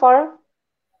 go on, Farah.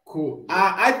 Cool.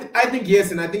 I think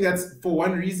yes, and I think that's for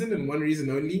one reason and one reason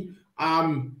only.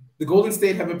 The Golden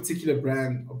State have a particular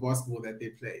brand of basketball that they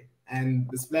play, and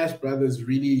the Splash Brothers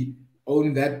really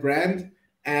own that brand.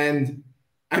 And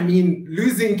I mean,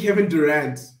 losing Kevin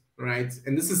Durant, right?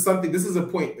 And this is a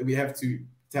point that we have to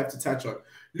touch on.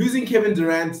 Losing Kevin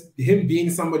Durant, him being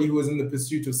somebody who was in the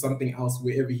pursuit of something else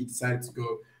wherever he decided to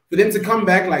go, for them to come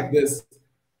back like this,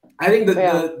 I think that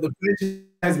the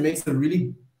franchise makes a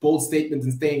really bold statement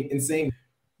in saying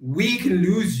we can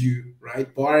lose you,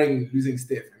 right? Barring losing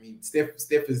Steph. I mean, Steph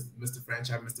is Mr.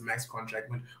 Franchise, Mr. Max contract.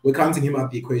 When we're counting him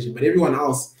out the equation, but everyone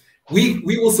else, we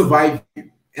will survive you.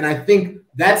 And I think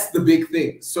that's the big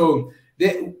thing. So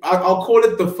I'll call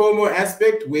it the FOMO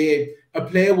aspect, where a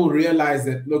player will realize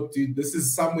that, look, dude, this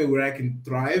is somewhere where I can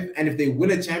thrive. And if they win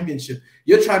a championship,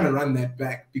 you're trying to run that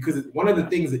back, because one of the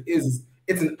things it is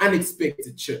it's an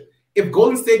unexpected chip. If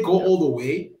Golden State go all the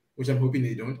way, which I'm hoping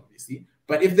they don't, obviously,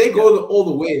 but if they go all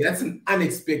the way, that's an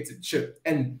unexpected chip.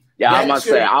 And yeah, I must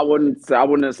say, I wouldn't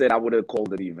have said I would have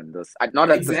called it even this. Not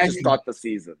at this to start the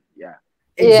season. Yeah,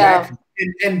 exactly.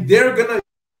 Yeah. And they're gonna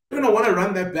want to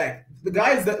run that back. The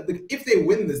guys if they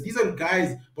win this, these are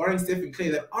guys, barring Steph and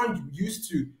Klay, that aren't used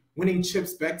to winning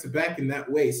chips back to back in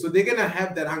that way. So they're gonna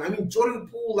have that hung. I mean, Jordan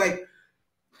Poole,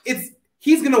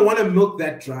 he's gonna want to milk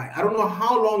that dry. I don't know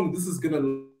how long this is gonna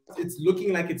last. It's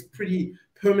looking like it's pretty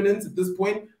permanent at this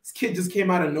point. This kid just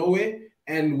came out of nowhere,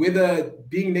 and whether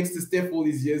being next to Steph all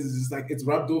these years is just like it's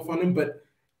rubbed off on him, but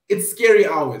it's scary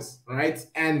hours, right?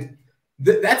 And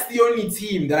that's the only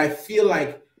team that I feel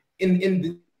like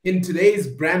in today's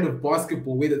brand of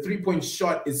basketball, where the 3-point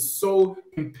shot is so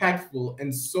impactful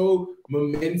and so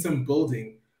momentum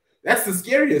building, that's the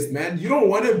scariest, man. You don't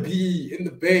want to be in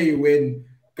the Bay when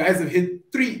guys have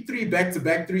hit three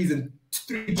back-to-back threes and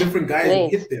 3 different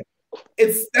guys hit them.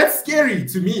 That's scary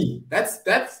to me.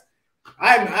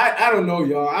 I don't know,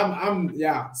 y'all. I'm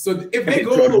So if they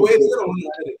go all the way, they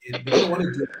don't want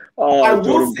to do it.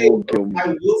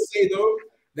 I will say though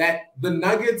that the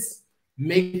Nuggets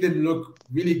make them look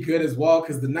really good as well,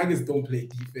 because the Nuggets don't play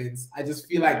defense. I just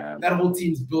feel like that whole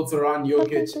team's built around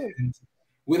Jokic, and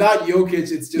without Jokic,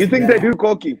 it's just. You think they do,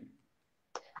 Koki?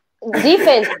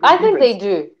 Defense, I think they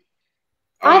do.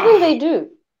 I think they do.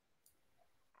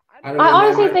 I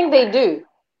honestly think they do.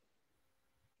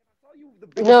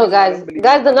 No, guys,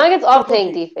 the Nuggets are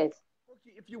playing defense.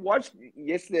 If you watched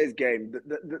yesterday's game,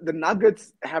 the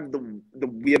Nuggets have the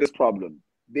weirdest problem.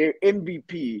 Their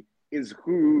MVP is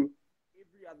who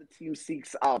every other team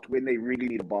seeks out when they really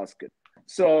need a basket.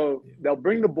 So they'll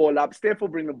bring the ball up. Steph will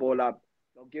bring the ball up.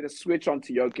 They'll get a switch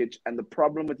onto Jokic. And the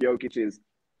problem with Jokic is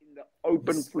in the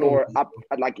open floor up,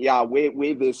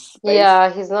 where there's space.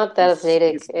 Yeah, he's not that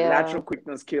athletic. His natural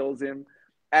quickness kills him.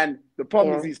 And the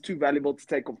problem is he's too valuable to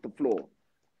take off the floor.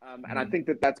 And I think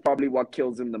that's probably what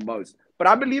kills him the most. But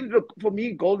I believe, for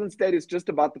me, Golden State is just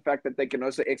about the fact that they can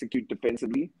also execute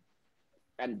defensively.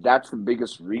 And that's the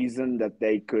biggest reason that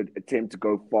they could attempt to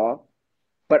go far.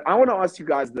 But I want to ask you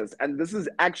guys this, and this is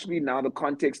actually now the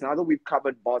context. Now that we've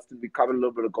covered Boston, we've covered a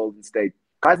little bit of Golden State.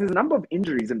 Guys, there's a number of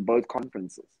injuries in both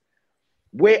conferences.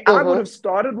 Where I would have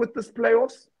started with this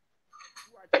playoffs,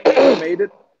 I think made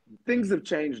it, things have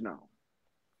changed now.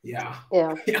 Yeah.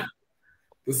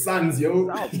 The Suns,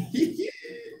 yo.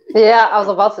 Yeah, I was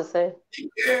about to say.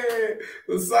 Yeah,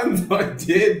 the Suns are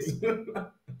dead.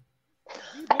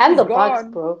 And the Bucks,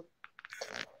 bro.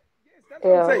 Yes, that's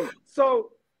what I'm saying.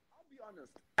 So, I'll be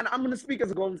honest. and I'm gonna speak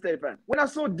as a Golden State fan. When I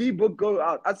saw D Book go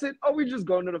out, I said, "Oh, we just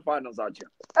going to the finals out here."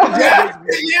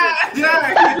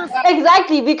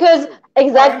 Exactly, because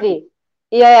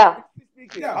yeah.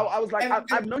 I was like, I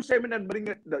have no shame in admitting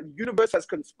it. The universe has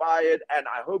conspired, and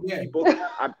I hope D-Book.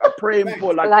 I pray him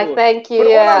for like thank you.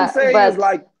 But all I'm saying is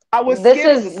like I was.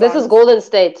 This is Golden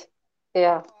State.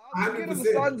 Yeah. I was scared of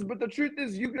the Suns, but the truth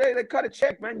is, they cut a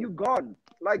check, man. You gone.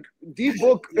 Like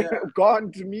D-Book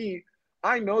gone to me.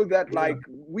 I know that like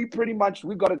we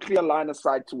got a clear line of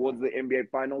sight towards the NBA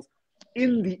Finals.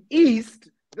 In the East,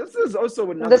 this is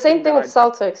also another. The same thing with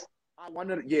Celtics. I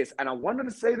wanted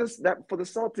to say this, that for the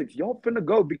Celtics, y'all finna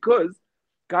go because,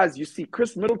 guys, you see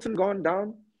Chris Middleton gone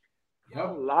down,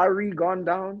 Lowry gone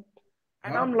down,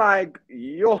 and I'm like,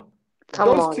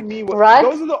 those to me,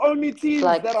 those are the only teams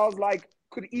that I was like,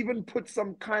 could even put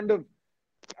some kind of,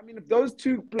 I mean, if those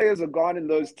two players are gone in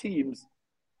those teams,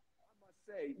 I must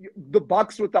say, the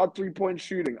Bucks without 3-point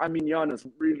shooting, I mean, Giannis,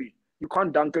 really, you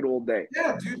can't dunk it all day.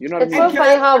 Yeah, dude. You know what I mean? It's so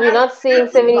funny how we're not seeing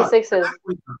 76ers.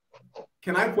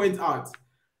 Can I point out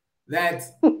that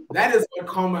is what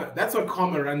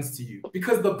karma runs to you,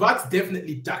 because the Bucks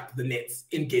definitely ducked the Nets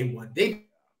in game 1. They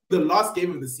the last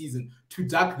game of the season to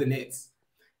duck the Nets,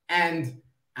 and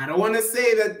I don't want to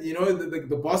say that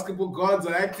the basketball gods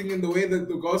are acting in the way that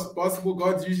the basketball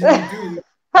gods usually do.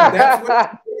 But that's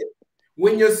what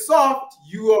when you're soft,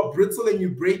 you are brittle and you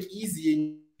break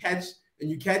easy and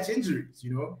you catch injuries,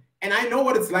 And I know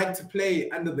what it's like to play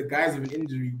under the guise of an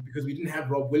injury because we didn't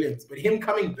have Rob Williams. But him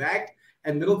coming back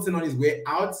and Middleton on his way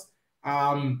out,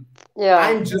 I'm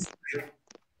just like,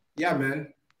 yeah,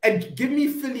 man. And give me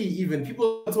Philly even.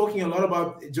 People are talking a lot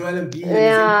about Joel Embiid.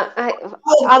 Yeah,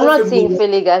 I'm not seeing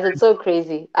Philly, guys. It's so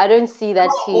crazy. I don't see that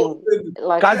team.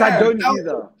 Like, guys, I don't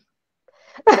either.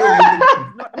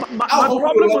 My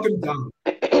problem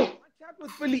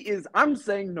with Philly is I'm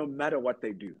saying no matter what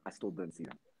they do, I still don't see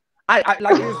them. I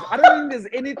don't think there's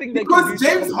anything they can do. Because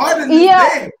James Harden is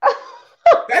there.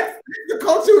 That's the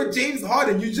culture with James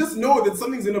Harden. You just know that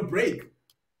something's gonna break.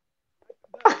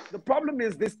 The problem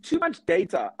is there's too much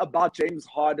data about James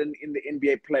Harden in the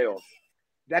NBA playoffs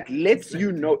that lets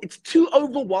you know it's too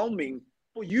overwhelming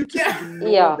for you to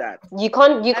ignore that. You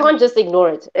can't just ignore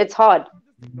it. It's hard.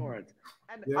 Ignore it.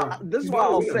 And this is why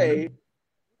I'll say,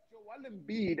 Joel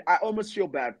Embiid, I almost feel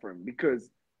bad for him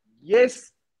because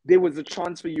yes, there was a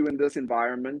chance for you in this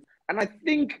environment. And I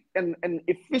think an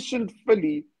efficient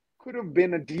Philly could have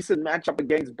been a decent matchup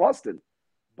against Boston.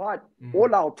 But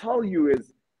all I'll tell you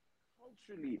is,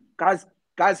 culturally, guys,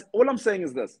 all I'm saying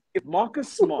is this. If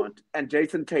Marcus Smart and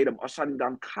Jason Tatum are shutting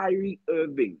down Kyrie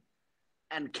Irving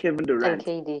and Kevin Durant,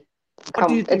 and KD. What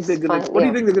do you think they're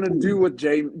gonna do with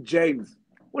James?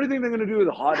 What do you think they're gonna do with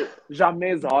Harden?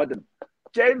 James Harden.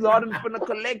 James Harden's gonna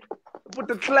put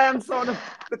the clamps on him.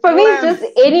 For me, just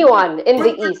anyone in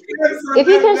the East. If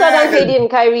you can shut down KD and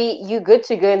Kyrie, you're good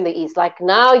to go in the East. Like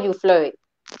now, you're flowing.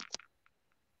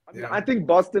 I think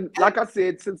Boston, like I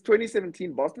said, since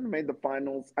 2017, Boston made the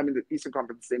finals. I mean, the Eastern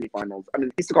Conference semifinals. I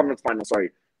mean, Eastern Conference finals. Sorry,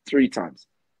 3 times.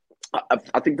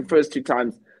 I think the first 2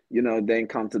 times, they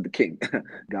encountered the king.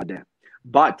 Goddamn.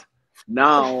 But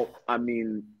now, I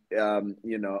mean,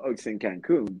 Oaks in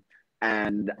Cancun.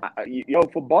 And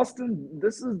for Boston,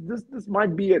 this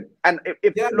might be it. And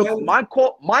my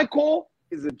call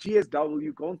is a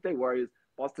GSW, Golden State Warriors,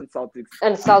 Boston Celtics,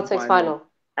 and Celtics final.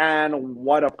 And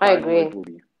what a final it will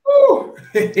be.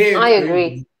 I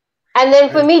agree. And then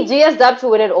for me, GSW to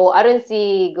win it all. I don't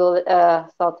see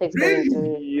Celtics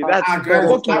winning. That's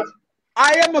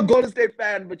I am a Golden State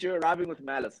fan, but you're arriving with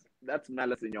malice. That's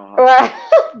malice in your heart. Right.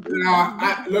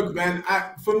 Look, man.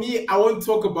 For me, I won't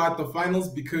talk about the finals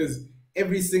because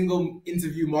every single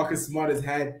interview Marcus Smart has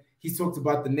had, he's talked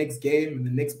about the next game and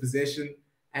the next possession,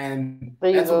 and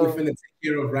that's what we're finna take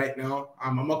care of right now.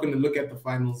 I'm not going to look at the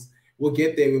finals. We'll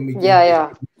get there when we get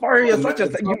there. Sorry, you're such a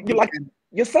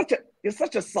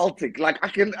Celtic. Like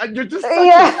you're just such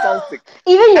a Celtic.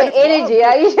 Even your energy,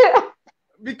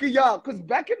 Because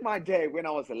back in my day when I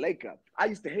was a Laker, I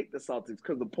used to hate the Celtics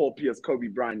because of Paul Pierce, Kobe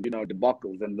Bryant,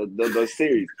 debacles and those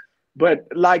series. But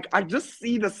like, I just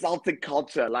see the Celtic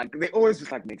culture. Like they always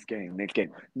just like next game.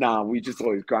 Nah, we just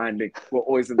always grinding. We're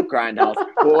always in the grind house.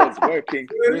 We're always working.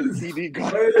 We're in the CD.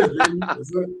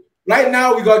 Right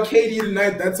now, we got KD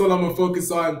tonight. That's all I'm gonna focus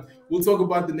on. We'll talk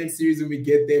about the next series when we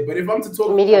get there. But if I'm to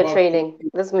talk media about training,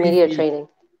 this media training,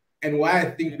 and why I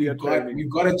think we've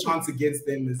got a chance against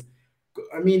them is,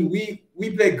 I mean, we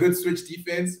play good switch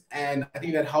defense, and I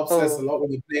think that helps us a lot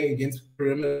when we're playing against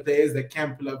perimeter players that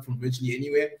can pull up from virtually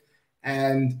anywhere.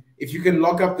 And if you can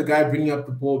lock up the guy bringing up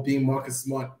the ball, being Marcus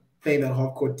Smart, playing that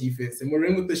half-court defense, and we're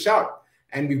in with the shout.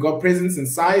 and we've got presence and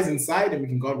size inside, and we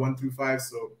can guard 1 through 5.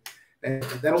 So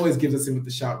that always gives us in with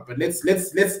the shout. But let's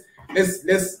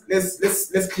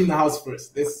clean the house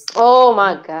first. Oh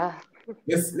my God.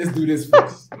 Let's do this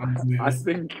first.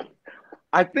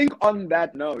 I think on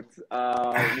that note,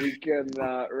 we can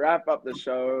wrap up the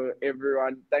show.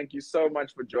 Everyone, thank you so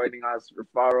much for joining us.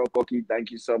 Rufaro, Koki,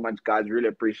 thank you so much, guys. Really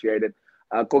appreciate it.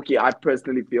 Koki, I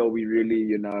personally feel we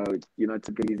really,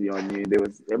 took it easy on you.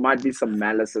 There might be some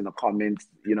malice in the comments,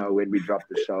 when we drop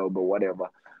the show, but whatever.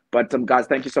 But guys,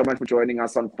 thank you so much for joining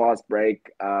us on Fast Break.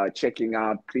 Checking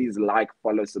out, please like,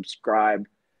 follow, subscribe,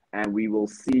 and we will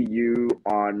see you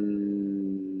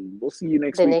We'll see you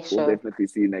next week. We'll definitely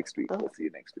see you next week. We'll see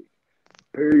you next week.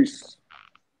 Peace.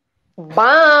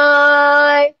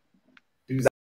 Bye.